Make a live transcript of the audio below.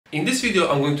In this video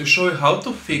I'm going to show you how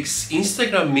to fix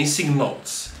Instagram missing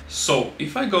notes. So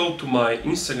if I go to my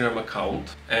Instagram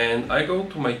account and I go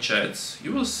to my chats,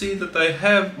 you will see that I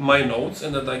have my notes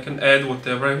and that I can add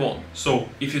whatever I want. So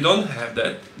if you don't have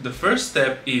that, the first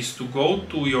step is to go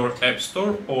to your App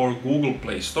Store or Google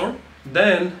Play Store.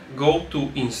 Then go to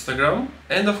Instagram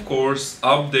and of course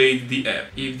update the app.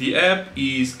 If the app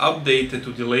is updated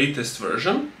to the latest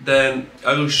version, then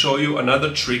I will show you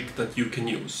another trick that you can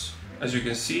use. As you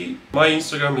can see, my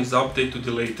Instagram is updated to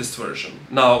the latest version.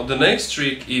 Now the next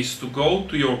trick is to go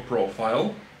to your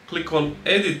profile, click on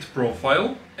Edit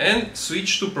Profile and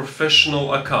switch to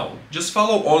Professional Account. Just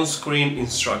follow on-screen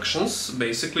instructions.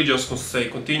 Basically just say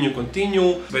continue.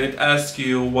 When it asks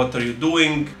you what are you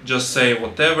doing, just say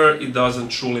whatever. It doesn't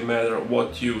truly matter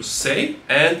what you say.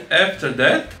 And after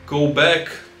that, go back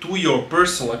to your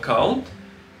personal account.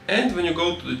 And when you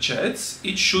go to the chats,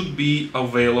 it should be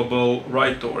available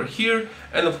right over here.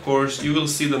 And of course, you will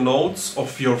see the notes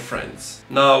of your friends.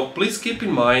 Now, please keep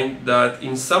in mind that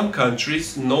in some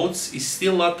countries, notes is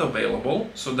still not available.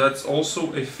 So that's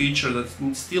also a feature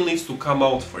that still needs to come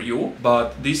out for you.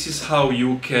 But this is how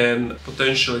you can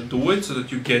potentially do it so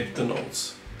that you get the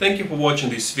notes. Thank you for watching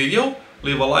this video.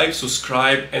 Leave a like,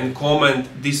 subscribe and comment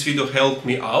this video helped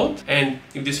me out, and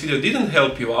if this video didn't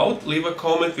help you out, leave a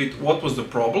comment with what was the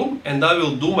problem and I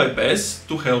will do my best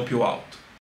to help you out.